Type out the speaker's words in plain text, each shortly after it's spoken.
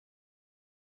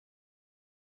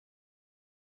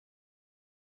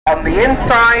on the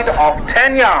inside of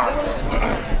 10 yards.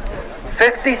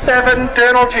 57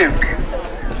 Durnal Duke.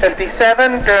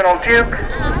 57 Durnal Duke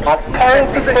of pole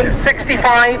position.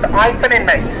 65 Ipen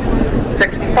Inmate.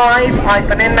 65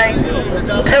 Ipen Inmate.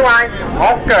 2 out,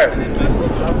 off go.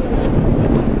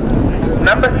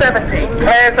 Number 70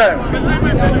 Clear Zone.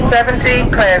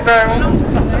 70 Clear Zone.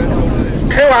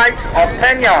 2 out of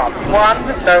 10 yards.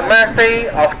 1 No Mercy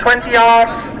of 20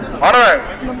 yards on her own.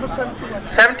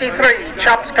 73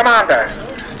 Chumps Commander.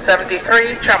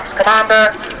 73 Chumps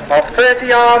Commander of 30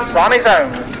 yards on his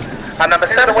own. And number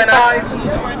 75,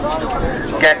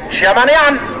 get your money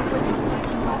on.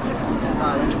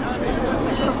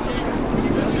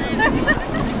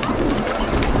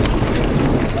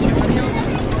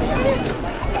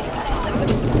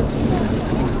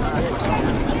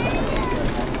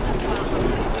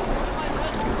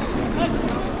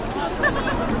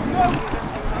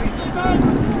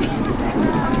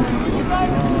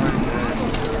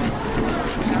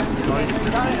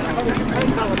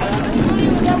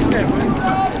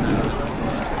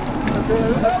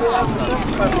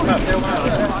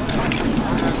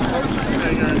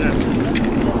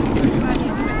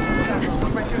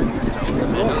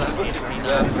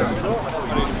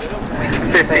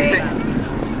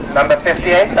 Number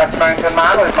 58, that's Mountain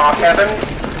Man with Mark Evans.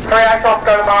 3 out off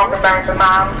go Mark and Mountain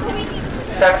Man.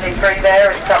 73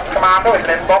 there is Chumps Commander with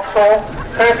Lynn Boxall.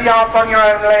 30 yards on your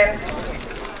own, Lynn.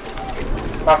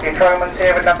 Matthew Troman's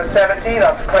here with number 70,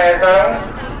 that's Clear Zone.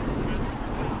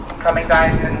 Coming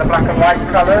down in the black and white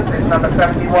colours is number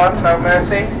 71, No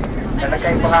Mercy. In the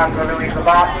capable hands of Louise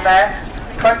Barton there.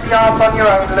 20 yards on your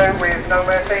own, Lou, with No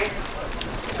Mercy.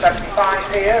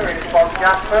 75 here is Bon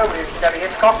Jasper with Debbie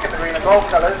Hitchcock in the green and gold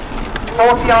colours.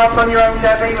 40 yards on your own,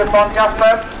 Debbie, with Bon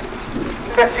Jasper.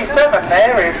 57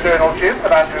 there is Durnal Duke with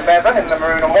Andrew Bevan in the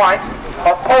maroon and white.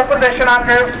 Off pole position,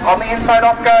 Andrew, on the inside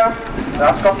off go.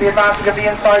 That's got the advantage of the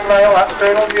inside rail, that's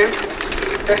Durnal Duke.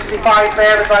 65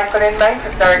 there is Ipen Inmate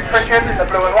with Derek Pritchard in the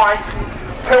blue and white.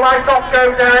 2 out off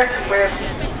go, Derek, with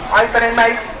Ipen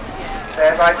Inmate.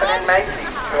 There's Ipen Inmate,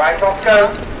 2 out off go.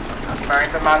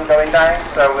 Mountain Man going down,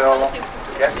 so we'll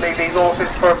just leave these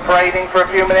horses for parading for a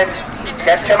few minutes.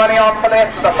 Get your money on for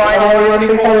this, the final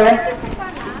running for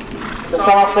this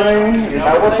afternoon. You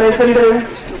know what they can do.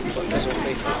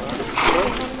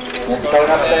 Going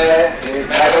up there is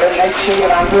Madeline H.C.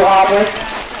 and Andrew Hardwick.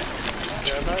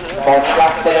 On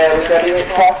back there with Debbie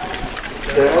Hitchcock.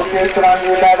 Durnal Duke and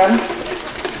Andrew Levin.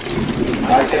 I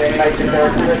can make it there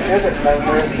to Richard and No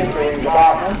Mercy being the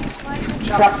partner.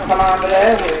 Chumps Commander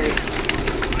there with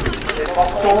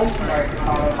Boxall,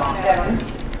 Mark Evans.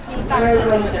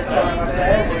 Everyone's coming up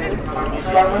there with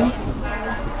Roman.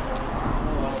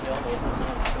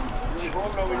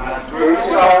 Group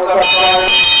yourselves up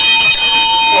front.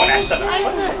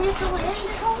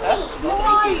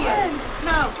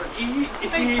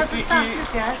 Race hasn't started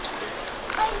yet.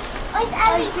 I've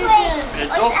emigrated.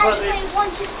 I've emigrated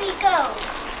once you speak go.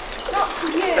 Not to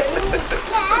you.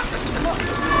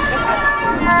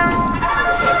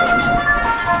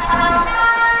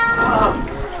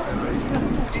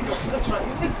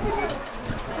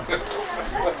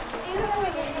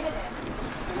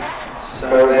 So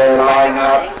they're lining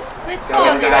up,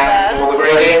 going down for the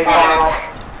breeding park.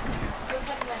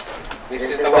 This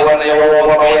is the one they all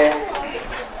want to win.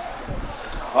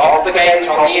 Off the gate,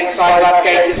 on the inside of that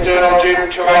gate is Durnal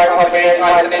Duke, 2 out on the gate,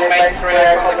 Ipen Inmate, 3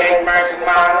 out on the gate, Mountain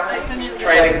Man,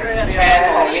 trading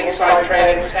 10, on the inside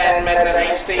trading 10, Medlin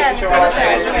Hasty, 2 out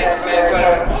trading 10, Clear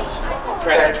Zone,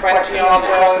 trading 20 yards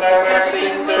on No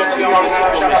Mercy, 30 yards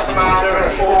on Chumps Commander,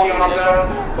 and 40 yards on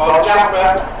Bon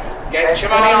Jasper. Get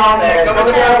your money on there, go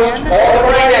with the ghost, for the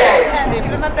breeding!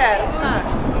 Give him a belt,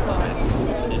 must.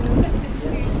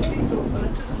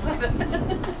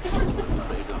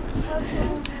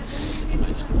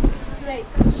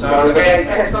 So the game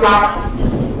picks them up,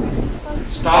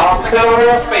 starts to go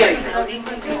real speed.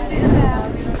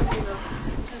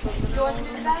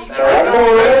 They're on the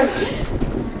orders,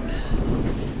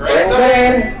 brings them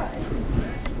in,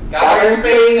 gathering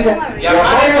speed, your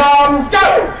money's on, go!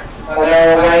 And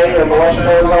they're away, the motion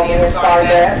goes on the inside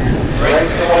there,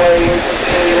 racing away, you can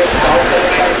see this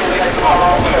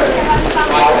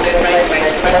Ipen Inmate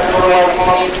makes the best of the way from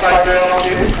the inside, Durnal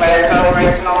Duke, Clear Zone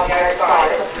racing on the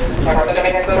outside. Tucked in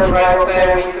amongst those rails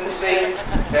there, we can see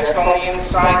just on the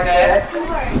inside there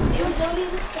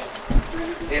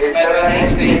is Medlin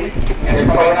Hasty. It's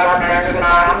following that Mountain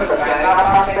Man, but down that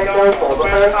path they go for the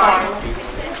first time.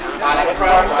 And in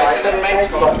front, Ipen Inmate's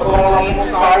got the ball on the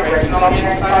inside, racing on the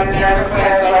inside, and there is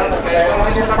Clear Zone. Clear Zone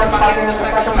is tucked back into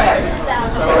second place.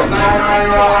 So it's now going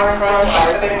around in front,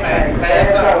 Ipen Inmate, Clear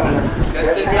Zone.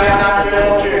 Listed behind that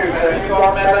Journal Duke, then we've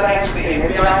got Medal Hexley,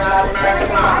 behind that American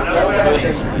Man, no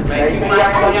mercy. Making right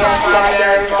on the outside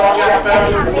there is Bob Jasper,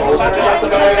 also just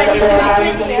the very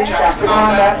Chaps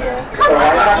Commander. So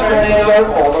right that turn they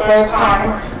go for the first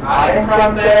time. In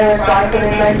front there is Michael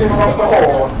Inmate across the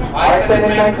hall. Michael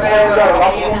Inmate clears over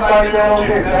on the inside Journal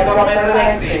Duke, then we've got Medal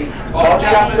Hexley. Bob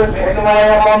Jasper's picking away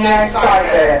up on the outside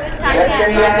there. Let's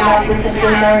get behind that, we can see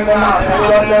American Man, then we've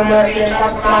got no mercy in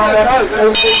Chaps Commander.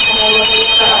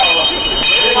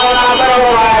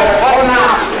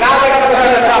 Now they're going to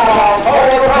turn the top off.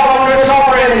 All the problems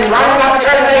offerings, round that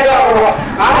turn they go.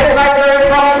 And it's like they're in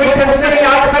front, we can see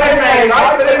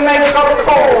Michael Inmate's got the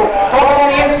ball. From on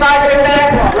the inside in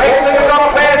there, racing across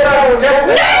players over, just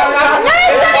down that.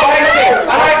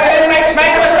 And Michael Inmate's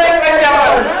made a mistake then,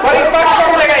 gentlemen. But he's back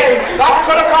from the game. That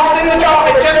could have cost him the job,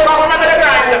 it just got him a bit of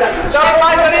ground. So it's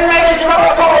like an Inmate who's got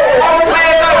the ball, on the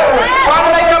players over. Trying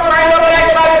to make up ground on the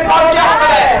outside is Bob Jasper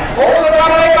there. Also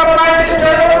trying to make up ground is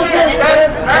Journal Duke.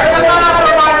 American Man as a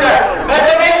reminder. That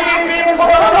the Nation is being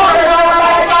put on the march on the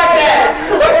outside there.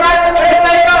 Look round the turn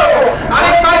they go. And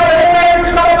it's like the Inmate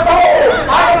who's got the ball.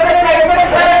 Like the Inmate with the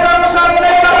players over, starting to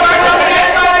make up ground on the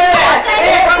outside in there.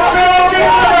 Here comes Journal Duke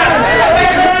to the run. As they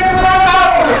turn into the run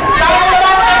down. Down the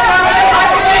back there, down the inside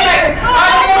of the Inmate.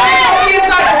 And the way on the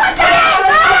inside.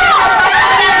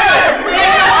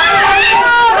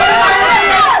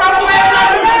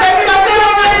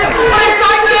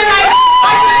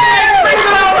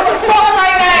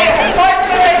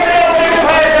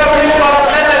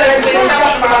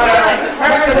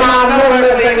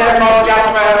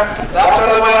 That's one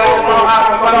of the ways to not have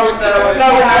the most. There was no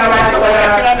one around the winner.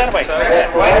 So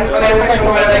let's wait for the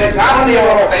official verdict and the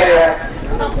order there.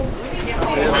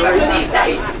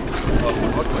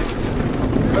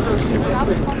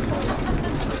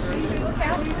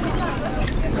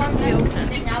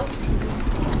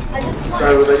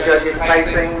 So the judges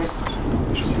placing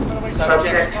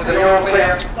subject to the all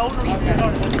clear.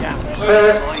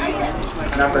 First,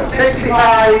 number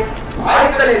 65,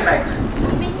 Michael Inmate.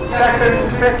 Second,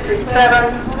 57,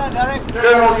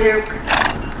 Journal Duke.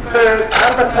 Third,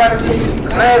 number 70,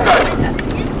 Claire Vote.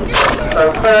 So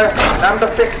first, number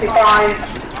 65,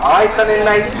 Michael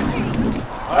Inmate,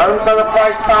 owned by the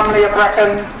Price family of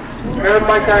Brecon, driven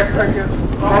by Derek Sanchez,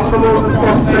 on the Lord and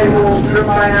Cross Table, driven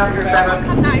by Andrew Bennett.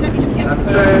 And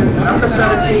third, number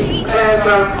 70, Claire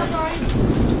Vote,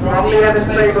 from the other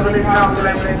stable, the Newcastle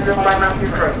engine, driven by Matthew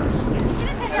Cronin.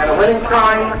 And the winning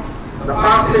time, the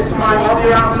fastest time of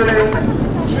the afternoon,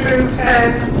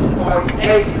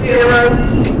 2:10.80,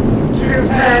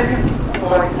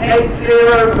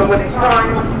 2:10.80, the winning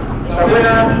time. The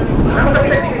winner, number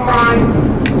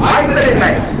 65, Michael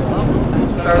Inmate.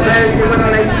 So there's your winner,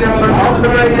 ladies and gentlemen, of the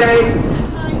grade A,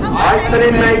 Michael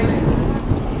Inmate.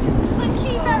 Thank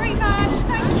you very much,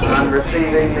 thank you. And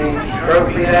receiving the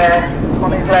trophy there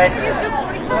on his legs.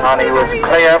 And he was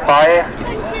clear by a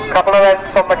couple of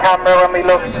lengths on the camera when we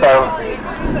looked, so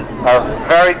a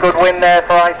very good win there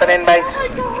for Michael Inmate,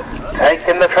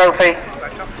 taking the trophy.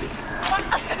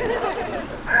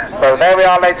 So there we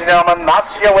are, ladies and gentlemen,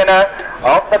 that's your winner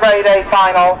of the Grade A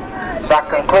final. That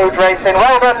concludes racing.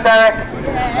 Well done, Derek.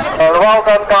 Well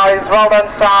done, guys. Well done,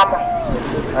 Sam.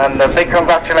 And a big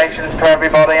congratulations to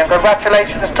everybody, and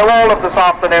congratulations to all of this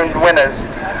afternoon's winners.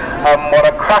 What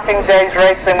a cracking day's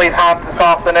racing we've had this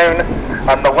afternoon,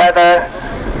 and the weather,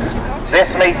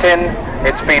 this meeting,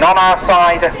 it's been on our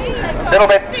side. A little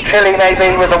bit chilly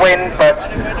maybe with the wind, but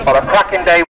what a cracking day.